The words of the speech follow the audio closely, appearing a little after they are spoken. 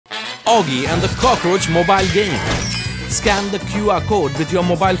Augie and the Cockroach mobile game. Scan the QR code with your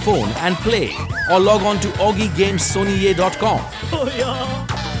mobile phone and play, or log on to augiegamessony.com. Oh yeah.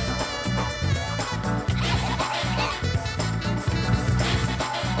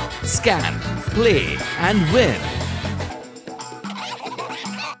 Scan, play and win.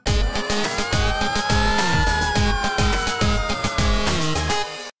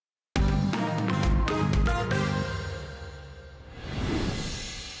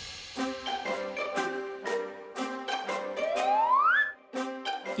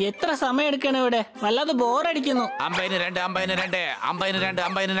 എത്ര സമയം എടുക്കണം ഇവിടെ? വല്ലാതെ ബോറടിക്കുന്നു.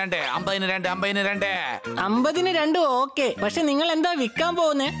 52 okay, പക്ഷെ നിങ്ങൾ എന്താ വിൽക്കാൻ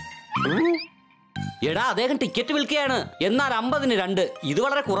പോകുന്നേ? എടാ, അദ്ദേഹം ടിക്കറ്റ് വിൽക്കുകയാണ്. എന്നാൽ 50-2 ഇത്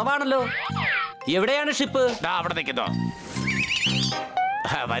വളരെ കുറവാണല്ലോ. എവിടെയാണ് ഷിപ്പ്? അവിടെ നിൽക്കുന്നോ?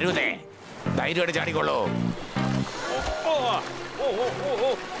 വരൂതേ, ധൈര്യമായിട്ട് ചാടിക്കോളൂ.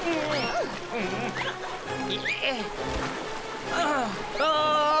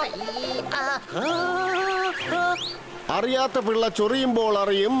 അറിയാത്ത പിള്ള ചൊറിയുമ്പോൾ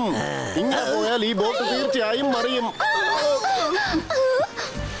അറിയും. ഇങ്ങനെ പോയാൽ ഈ ബോട്ട് തീർച്ചയായും മറിയും.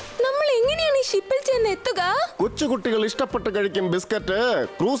 നമ്മൾ എങ്ങനെയാണ് ഈ ഷിപ്പിൽ ചെന്ന് എത്തുക? കൊച്ചുകുട്ടികൾ ഇഷ്ടപ്പെട്ട് കഴിക്കും ബിസ്ക്കറ്റ്.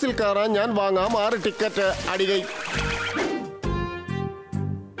 ക്രൂസിൽ കയറാൻ ഞാൻ വാങ്ങാം 6 ടിക്കറ്റ്. അടികൈ.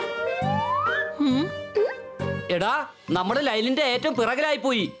 എടാ, നമ്മുടെ ലൈലിന്റെ ഏറ്റവും പിറകിലായി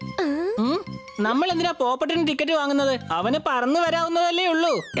പോയി. നമ്മൾ എന്തിനാ പോപ്പട്ടിന് ടിക്കറ്റ് വാങ്ങുന്നത്? അവന് പറന്നു വരാവുന്നതല്ലേ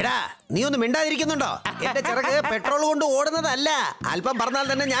ഉള്ളൂ. എടാ, നീ ഒന്ന് മിണ്ടാതിരിക്കുന്നുണ്ടോ? എന്റെ ചിറക് പെട്രോൾ കൊണ്ട് ഓടുന്നതല്ല. അല്പം പറഞ്ഞാൽ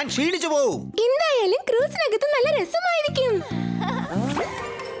തന്നെ ഞാൻ ക്ഷീണിച്ചു പോവും. എന്തായാലും ക്രൂസിനകത്ത് നല്ല രസമായിരിക്കും.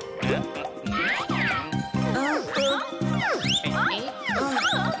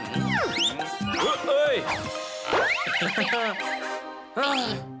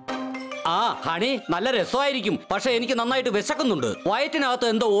 ആ ഹണി, നല്ല രസമായിരിക്കും. പക്ഷെ എനിക്ക് നന്നായിട്ട് വിശക്കുന്നുണ്ട്. വയറ്റിനകത്ത്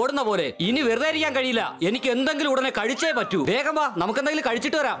എന്തോ ഓടുന്ന പോലെ. ഇനി വെറുതെ ഇരിക്കാൻ കഴിയില്ല. എനിക്ക് എന്തെങ്കിലും ഉടനെ കഴിച്ചേ പറ്റൂ. വേഗം വാ, നമുക്ക് എന്തെങ്കിലും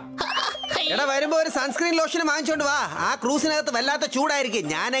കഴിച്ചിട്ട് വരാം. എടാ, വരുമ്പോ ഒരു സൺസ്ക്രീൻ ലോഷൻ വാങ്ങിച്ചോണ്ട് വാ. ആ ക്രൂസിനകത്ത് വല്ലാത്ത ചൂടായിരിക്കും.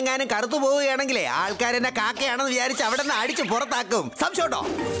 ഞാൻ എങ്ങാനും കറുത്തു പോവുകയാണെങ്കിലേ ആൾക്കാരെന്നെ കാക്കയാണെന്ന് വിചാരിച്ച് അവിടെ നിന്ന് അടിച്ച് പുറത്താക്കും. സംശയമുണ്ടോ?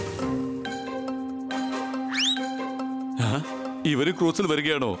 ഇവര് ക്രൂസിൽ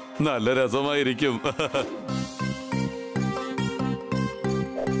വരികയാണോ? നല്ല രസമായിരിക്കും.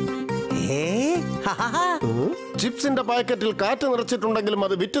 ചിപ്സിന്റെ പാക്കറ്റിൽ കാറ്റ് നിറച്ചിട്ടുണ്ടെങ്കിലും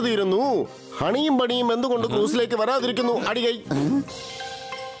അത് വിറ്റ് തീരുന്നു. ഹണിയും പണിയും എന്തുകൊണ്ട് ക്രൂസിലേക്ക് വരാതിരിക്കുന്നു? അടികൈ.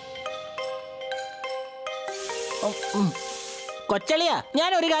 കൊച്ചളിയാ,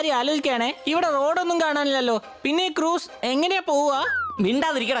 ഞാൻ ഒരു കാര്യം ആലോചിക്കുകയാണേ. ഇവിടെ റോഡൊന്നും കാണാനില്ലല്ലോ. പിന്നെ ഈ ക്രൂസ് എങ്ങനെയാ പോവുക?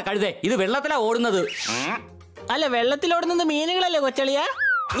 മിണ്ടാതിരിക്കട കഴുതേ, ഇത് വെള്ളത്തിലാ ഓടുന്നത്. അല്ല, വെള്ളത്തിലോടുന്നത് മീനുകളല്ലേ കൊച്ചളിയാ?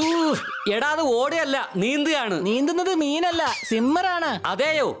 എടാ, അത് ഓടുകയല്ല, നീന്തുകയാണ്. നീന്തുന്നത് മീനല്ല, സിമ്മറാണ്.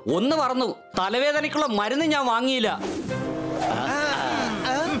 അതെയോ? ഒന്ന് പറഞ്ഞു. തലവേദനയ്ക്കുള്ള മരുന്ന് ഞാൻ വാങ്ങിയില്ല.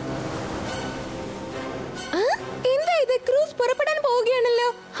 എന്താ ഇത്? ക്രൂസ് പുറപ്പെടാൻ പോവുകയാണല്ലോ.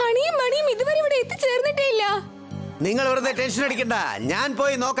 ഹണിയും മണിയും ഇതുവരെ ഇവിടെ എത്തിച്ചേർന്നിട്ടേ ഇല്ല. നിങ്ങൾ വെറുതെ ടെൻഷൻ അടിക്കണ്ട, ഞാൻ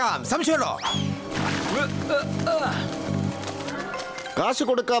പോയി നോക്കാം. സംശയമുണ്ടോ? കാശ്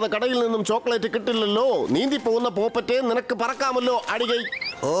കൊടുക്കാതെ കടയിൽ നിന്നും ചോക്ലേറ്റ് കിട്ടില്ലല്ലോ. നീന്തി പോകുന്ന പോപ്പറ്റെ, നിനക്ക് പറക്കാമല്ലോ. അടികൈ.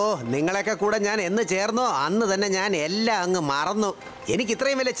 ഓ, നിങ്ങളൊക്കെ കൂടെ ഞാൻ എന്ന് ചേർന്നോ അന്ന് തന്നെ ഞാൻ എല്ലാം അങ്ങ് മറന്നു. എനിക്ക്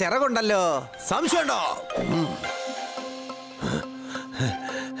ഇത്രയും വലിയ ചിറകുണ്ടല്ലോ. സംശയമുണ്ടോ?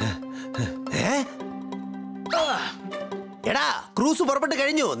 എടാ, ക്രൂസ് പുറപ്പെട്ട്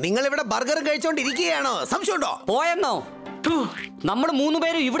കഴിഞ്ഞു. നിങ്ങൾ ഇവിടെ ബർഗറും കഴിച്ചോണ്ടിരിക്കുകയാണോ? സംശയമുണ്ടോ? പോയെന്നോ? നമ്മൾ 3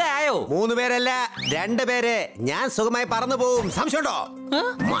 പേരും ഇവിടെ ആയോ? 3 പേരല്ല, 2 പേര്. ഞാൻ സുഖമായി പറന്നു പോവും. സംശയമുണ്ടോ?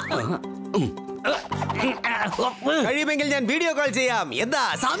 കഴിയുമെങ്കിൽ ഞാൻ വീഡിയോ കോൾ ചെയ്യാം. എന്താ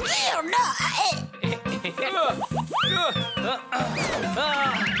സംശയമുണ്ടോ?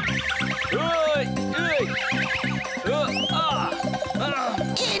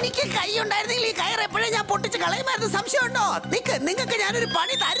 എനിക്ക് കൈ ഉണ്ടായിരുന്നെങ്കിൽ ഈ കയർ എപ്പോഴും ഞാൻ പൊട്ടിച്ച് കളയുമായിരുന്നു. സംശയമുണ്ടോ? നിങ്ങൾക്ക് ഞാനൊരു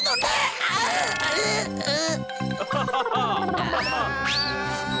പണി തരുന്നുണ്ട്.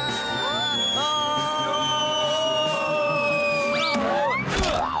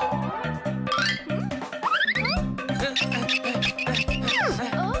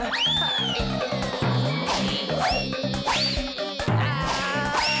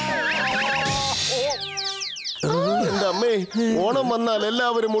 എന്റെ അമ്മേ, ഓണം വന്നാൽ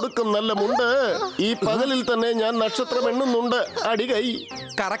എല്ലാവരും ഉടുക്കും നല്ല മുണ്ട്. ഈ പകലിൽ തന്നെ ഞാൻ നക്ഷത്രം എണ്ണുന്നുണ്ട്. അടികൈ.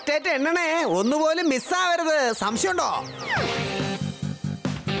 കറക്റ്റായിട്ട് എണ്ണണേ, ഒന്നുപോലും മിസ്സാവരുത്. സംശയമുണ്ടോ?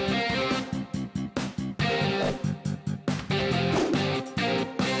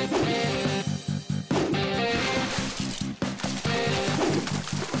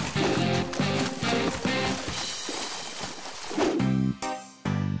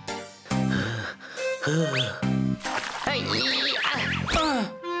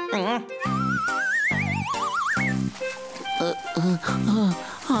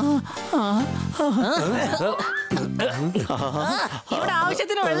 ഇവിടെ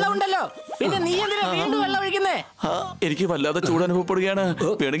ആവശ്യത്തിന് വെള്ളം ഉണ്ടല്ലോ, പിന്നെ നീ എന്തിനാ വീണ്ടും വെള്ളം ഒഴിക്കുന്നേ? എനിക്ക് വല്ലാതെ ചൂട് അനുഭവപ്പെടുകയാണ്.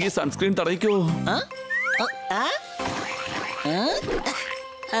 വേണമെങ്കിൽ സൺസ്ക്രീൻ തടയിക്കോ.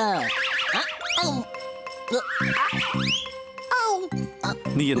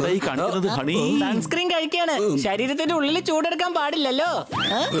 നീ എന്തായി കാണിക്കുന്നത് ഹണി? സൺസ്ക്രീൻ കഴിക്കാണ്. ശരീരത്തിന്റെ ഉള്ളിൽ ചൂടെടുക്കാൻ പാടില്ലല്ലോ.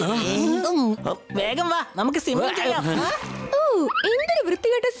 വേഗം വാ, നമുക്ക് സ്വിമ്മിംഗ് ചെയ്യാം. എന്തൊരു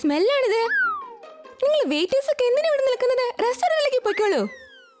വൃത്തികെട്ട സ്മെല്ലാണിത്. നിങ്ങൾ വെയിറ്റേഴ്സ് ഒക്കെ എന്തിനാ ഇവിടെ നിൽക്കുന്നത്? റെസ്റ്റോറന്റിലേക്ക് പോയിക്കോളൂ.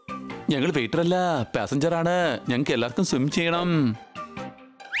 ഞങ്ങൾ വെയിറ്റർ അല്ല, പാസഞ്ചർ ആണ്. ഞങ്ങൾക്ക് എല്ലാവർക്കും സ്വിം ചെയ്യണം.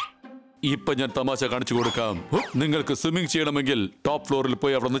 ഇപ്പൊ ഞാൻ തമാശ കാണിച്ചു കൊടുക്കാം. നിങ്ങൾക്ക് സ്വിമ്മിംഗ് ചെയ്യണമെങ്കിൽ ടോപ്പ് ഫ്ലോറിൽ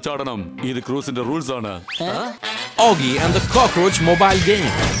പോയി അവിടെ നിന്ന് ചാടണം. ഇത് ക്രൂസിന്റെ റൂൾസ് ആണ്. Augie and the Cockroach mobile game.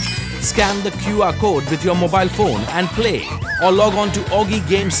 Scan the QR code with your mobile phone and play, or log on to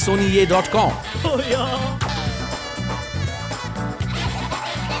augiegamessony.com.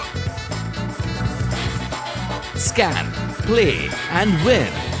 Scan, play, and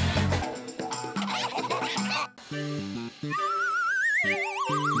win.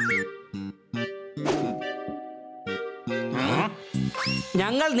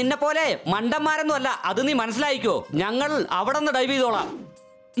 ഞങ്ങൾ നിന്നെ പോലെ മണ്ടന്മാരൊന്നും അല്ല, അത് നീ മനസ്സിലായിക്കോ. ഞങ്ങൾ അവിടെ നിന്ന് ഡൈവ് ചെയ്തോളാം.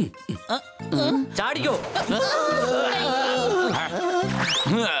 ചാടിക്കോ.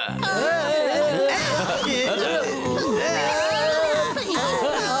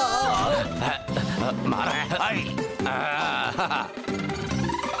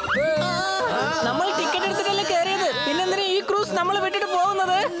 നമ്മൾ ടിക്കറ്റ് എടുത്തിട്ടല്ലേ കയറിയത്, പിന്നെന്തിനാ ഈ ക്രൂസ് നമ്മൾ വിട്ടിട്ട്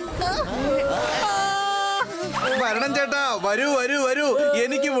പോകുന്നത്? വരണം ചേട്ടാ, വരൂ വരൂ വരൂ.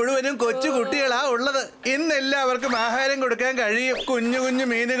 എനിക്ക് മുഴുവനും കൊച്ചു കുട്ടികളാ ഉള്ളത്. ഇന്ന് എല്ലാവർക്കും ആഹാരം കൊടുക്കാൻ കഴിയും. കുഞ്ഞു കുഞ്ഞു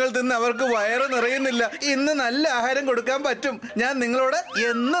മീനുകൾ തിന്ന് അവർക്ക് വയറ് നിറയുന്നില്ല. ഇന്ന് നല്ല ആഹാരം കൊടുക്കാൻ പറ്റും. ഞാൻ നിങ്ങളോട്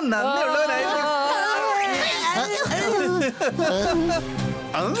എന്നും നന്ദിയുള്ളവനായിരിക്കും.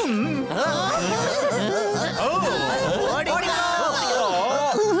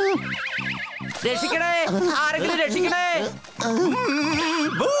 രക്ഷിക്കണേ, ആരെങ്കിലും രക്ഷിക്കണേ,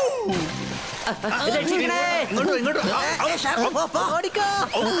 രക്ഷിക്കണേ. ഓടിക്കോ,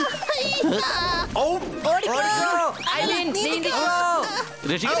 ഐലീൻ, നീന്തിക്കോ.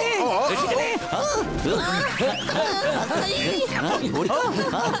 രക്ഷിക്കണേ, രക്ഷിക്കണേ.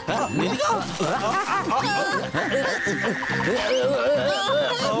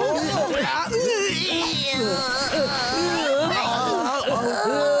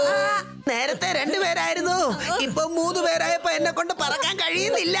 നേരത്തെ 2 പേരായിരുന്നു, ഇപ്പൊ 3 പേരായപ്പോ എന്നെ കൊണ്ട് പറക്കാൻ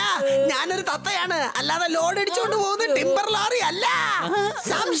കഴിയുന്നില്ല. ഞാനൊരു തത്തയാണ്, അല്ലാതെ ലോഡ് അടിച്ചുകൊണ്ട് പോകുന്ന ടിമ്പർ ലോറി അല്ല.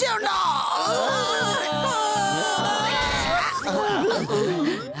 സംശയമുണ്ടോ?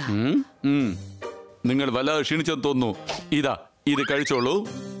 നിങ്ങൾ വല്ലാതെ ക്ഷീണിച്ചെന്ന് തോന്നുന്നു. ഇതാ, ഇത് കഴിച്ചോളൂ.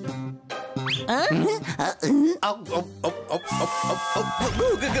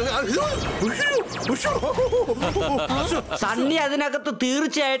 സണ്ണി അതിനകത്ത്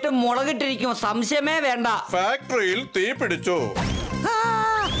തീർച്ചയായിട്ടും മുളകിട്ടിരിക്കും, സംശയമേ വേണ്ട. ഫാക്ടറിയിൽ തീ പിടിച്ചോ?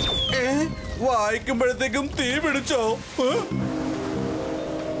 വായിക്കുമ്പോഴത്തേക്കും തീ പിടിച്ചോ?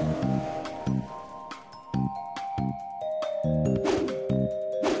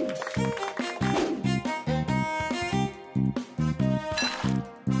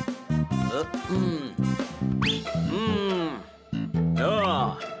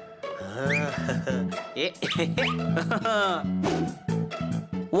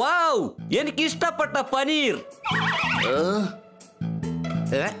 വൗ, എനിക്കിഷ്ടപ്പെട്ട പനീർ.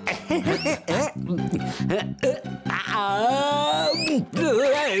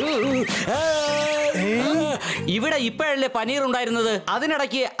 ഇവിടെ ഇപ്പോഴല്ലേ പനീർ ഉണ്ടായിരുന്നത്?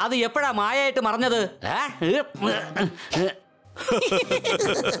 അതിനിടയ്ക്ക് അത് എപ്പോഴാ മായായിട്ട് മറഞ്ഞത്?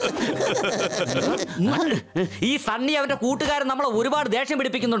 ഈ സണ്ണി അവന്റെ കൂട്ടുകാരൻ നമ്മളെ ഒരുപാട് ദേഷ്യം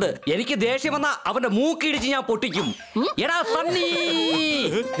പിടിപ്പിക്കുന്നുണ്ട്. എനിക്ക് ദേഷ്യം വന്നാ അവന്റെ മൂക്കിടിച്ച് ഞാൻ പൊട്ടിക്കും. എടാ സണ്ണി,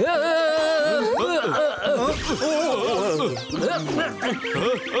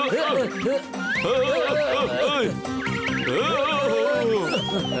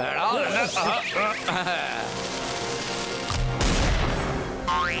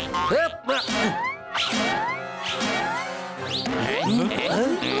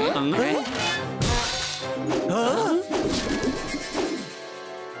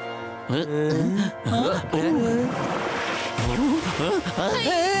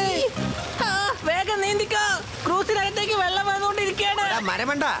 വേഗം നീന്തിക്കോ, ക്രൂസിനകത്തേക്ക് വെള്ളം വന്നുകൊണ്ടിരിക്കുകയാണ്.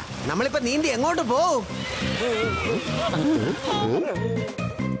 മരമണ്ട, നമ്മളിപ്പോ നീന്തി എങ്ങോട്ട് പോവും?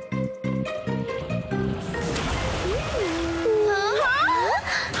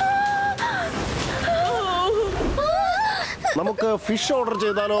 നമുക്ക് ഫിഷ് ഓർഡർ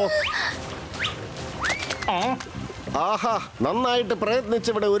ചെയ്താലോ? ആഹാ, നന്നായിട്ട് പ്രയത്നിച്ച്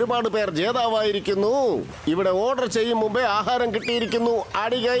ഇവിടെ ഒരുപാട് പേർ ജേതാവായിരിക്കുന്നു. ഇവിടെ ഓർഡർ ചെയ്യും മുമ്പേ ആഹാരം കിട്ടിയിരിക്കുന്നു.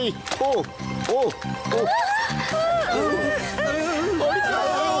 അടികൈ. ഓ ഓ ഓ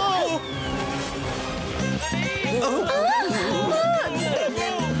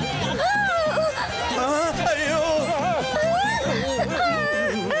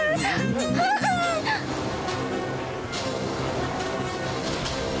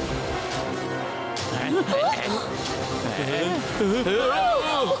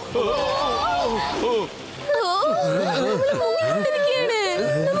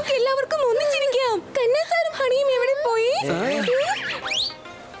നമുക്ക് എല്ലാവർക്കും ഒന്നിച്ചിരിക്കാം. കന്യാസാരും ഹണിയും എവിടെ പോയി?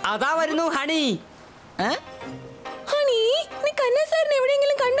 അതാ വരുന്നു ഹണി. ഹണി, നീ കന്യാസാറിനെ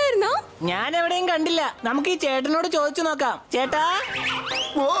എവിടെയെങ്കിലും കണ്ടായിരുന്നോ? ഞാൻ എവിടെയും കണ്ടില്ല. നമുക്ക് ഈ ചേട്ടനോട് ചോദിച്ചു നോക്കാം. ചേട്ടാ,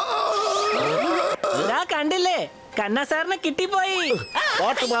 ഇതാ കണ്ടില്ലേ, കന്നാസാറിനെ കിട്ടിപ്പോയി.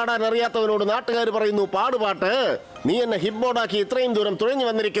 പാട്ട് പാടാൻ അറിയാത്തവനോട് നാട്ടുകാർ പറയുന്നു പാടുപാട്ട്. നീ എന്നെ ഹിപ്ബോർഡാക്കി ഇത്രയും ദൂരം തുഴഞ്ഞു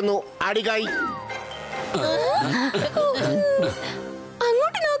വന്നിരിക്കുന്നു. അടികായി.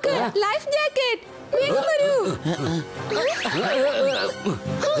 അങ്ങോട്ട് നോക്ക്, ലൈഫ് ജാക്കറ്റ്. വേഗം വരൂ.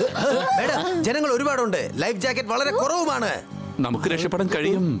 ജനങ്ങൾ ഒരുപാടുണ്ട്. ലൈഫ് ജാക്കറ്റ് വളരെ കുറവുമാണ്. നമുക്ക് രക്ഷപ്പെടാൻ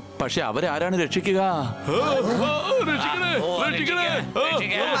കഴിയും, പക്ഷെ അവരാരാണ് രക്ഷിക്കുക?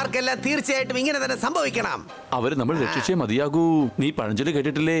 ആർക്കെല്ലാം തീർച്ചയായിട്ടും ഇങ്ങനെ തന്നെ സംഭവിക്കണം. അവര് നമ്മൾ രക്ഷിച്ചേ മതിയാകൂ. നീ പഴഞ്ചൊല്ല്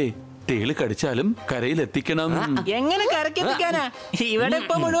കേട്ടിട്ടില്ലേ? തേള് കടിച്ചാലും കരയിൽ എത്തിക്കണം. എങ്ങനെ കരക്കെത്തിക്കാനാ? ഇവിടെ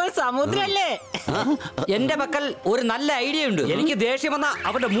ഇപ്പൊ മുഴുവൻ സമുദ്രല്ലേ. എന്റെ മക്കൾ ഒരു നല്ല ഐഡിയ ഉണ്ട്. എനിക്ക് ദേഷ്യം വന്ന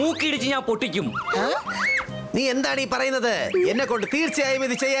അവരുടെ മൂക്കിടിച്ച് ഞാൻ പൊട്ടിക്കും. നീ എന്താണ് ഈ പറയുന്നത്? എന്നെ കൊണ്ട് തീർച്ചയായും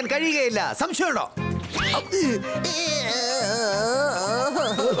ഇത് ചെയ്യാൻ കഴിയുകയില്ല. സംശയമുണ്ടോ?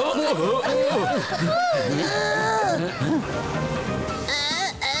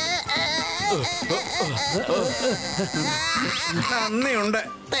 നന്ദിയുണ്ട്.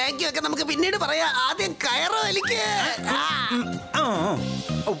 താങ്ക് യു ഒക്കെ നമുക്ക് പിന്നീട് പറയാം. ആദ്യം കയറോ എനിക്ക്.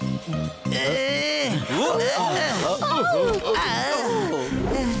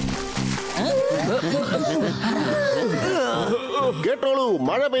 കേട്ടോളൂ,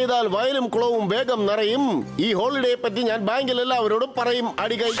 മഴ പെയ്താൽ വയലും കുളവും വേഗം നിറയും. ഈ ഹോളിഡേ പറ്റി ഞാൻ ബാങ്കിൽ എല്ലാവരോടും പറയും.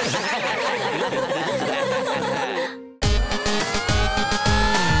 അടികൈ.